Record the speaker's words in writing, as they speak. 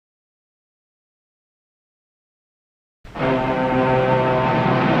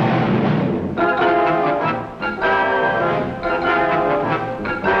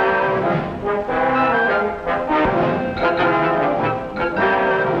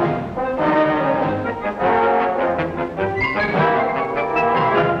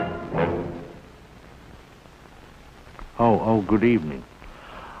good evening.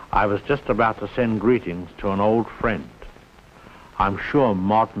 I was just about to send greetings to an old friend. I'm sure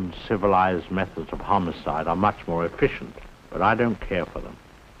modern civilized methods of homicide are much more efficient, but I don't care for them.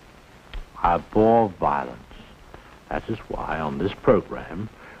 I abhor violence. That is why on this program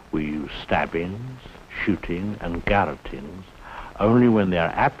we use stabbings, shooting and garrotings only when they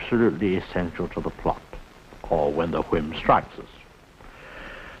are absolutely essential to the plot, or when the whim strikes us.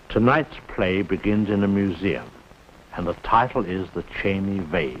 Tonight's play begins in a museum, and the title is The Cheney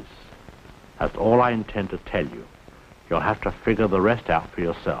Vase. That's all I intend to tell you. You'll have to figure the rest out for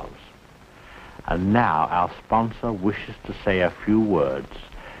yourselves. And now our sponsor wishes to say a few words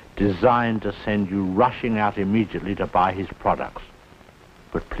designed to send you rushing out immediately to buy his products.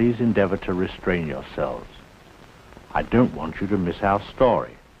 But please endeavor to restrain yourselves. I don't want you to miss our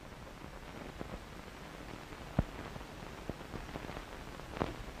story.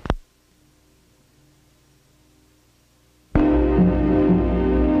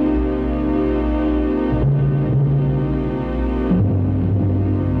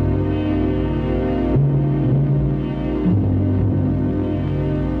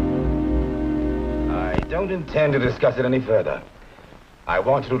 I don't intend to discuss it any further. I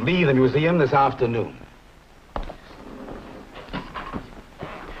want you to leave the museum this afternoon.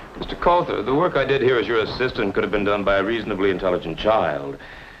 Mr. Coulter, the work I did here as your assistant could have been done by a reasonably intelligent child.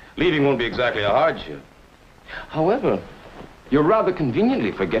 Leaving won't be exactly a hardship. However, you're rather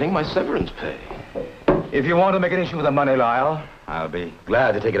conveniently forgetting my severance pay. If you want to make an issue with the money, Lyle, I'll be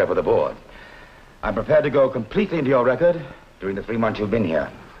glad to take it up with the board. I'm prepared to go completely into your record during the 3 months you've been here.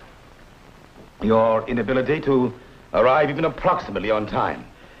 Your inability to arrive even approximately on time.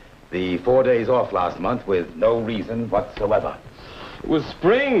 The 4 days off last month with no reason whatsoever. It was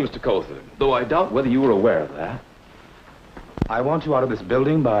spring, Mr. Coulter, though I doubt whether you were aware of that. I want you out of this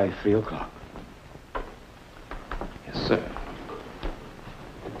building by 3 o'clock. Yes, sir.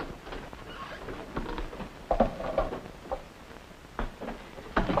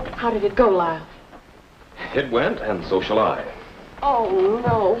 How did it go, Lyle? It went, and so shall I. Oh,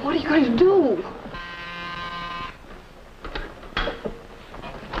 no. What are you going to do?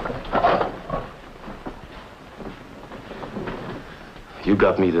 You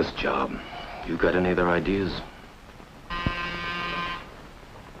got me this job. You got any other ideas?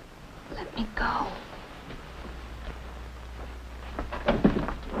 Let me go.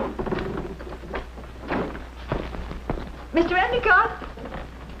 Mr. Endicott?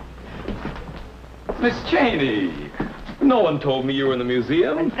 Miss Cheney! No one told me you were in the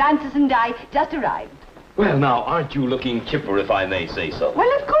museum. And Francis and I just arrived. Well, now, aren't you looking chipper, if I may say so?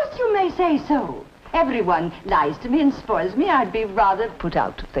 Well, of course you may say so. Everyone lies to me and spoils me. I'd be rather put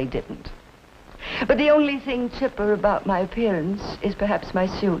out if they didn't. But the only thing chipper about my appearance is perhaps my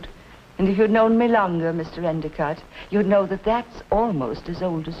suit. And if you'd known me longer, Mr. Endicott, you'd know that that's almost as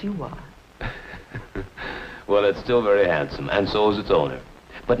old as you are. Well, it's still very handsome, and so is its owner.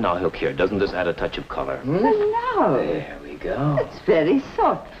 But now, look here, doesn't this add a touch of color? Well, now. There we go. That's very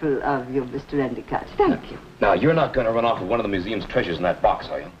thoughtful of you, Mr. Endicott. Thank you. Now, you're not going to run off with one of the museum's treasures in that box,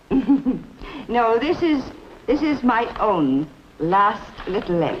 are you? No, this is my own last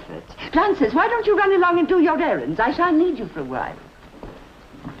little effort. Francis, why don't you run along and do your errands? I shall need you for a while.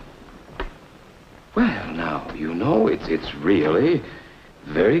 Well, now, you know, it's really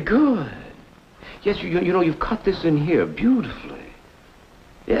very good. Yes, you know, you've cut this in here beautifully.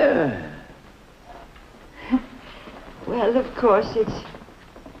 Yeah. Well, of course, it's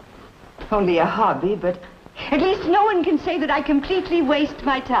only a hobby, but at least no one can say that I completely waste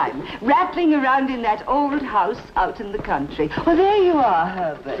my time rattling around in that old house out in the country. Well, there you are,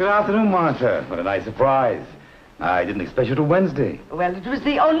 Herbert. Good afternoon, Martha. What a nice surprise. I didn't expect you till Wednesday. Well, it was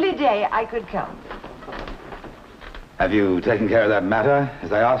the only day I could come. Have you taken care of that matter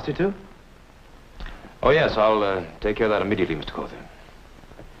as I asked you to? Oh, yes, I'll take care of that immediately, Mr. Coulter.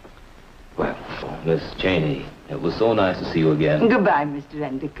 Well, Miss Cheney, it was so nice to see you again. Goodbye, Mr.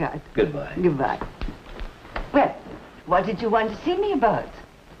 Endicott. Goodbye. Goodbye. Well, what did you want to see me about?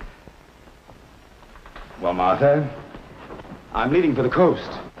 Well, Martha, I'm leaving for the coast.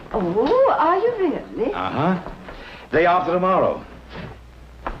 Oh, are you really? Uh-huh. Day after tomorrow.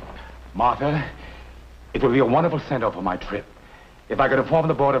 Martha, it will be a wonderful send-off for my trip if I could inform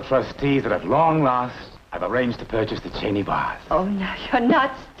the Board of Trustees that at long last, I've arranged to purchase the Cheney Vase. Oh, now, you're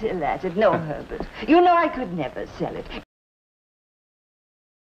not still at it. No, Herbert. You know I could never sell it.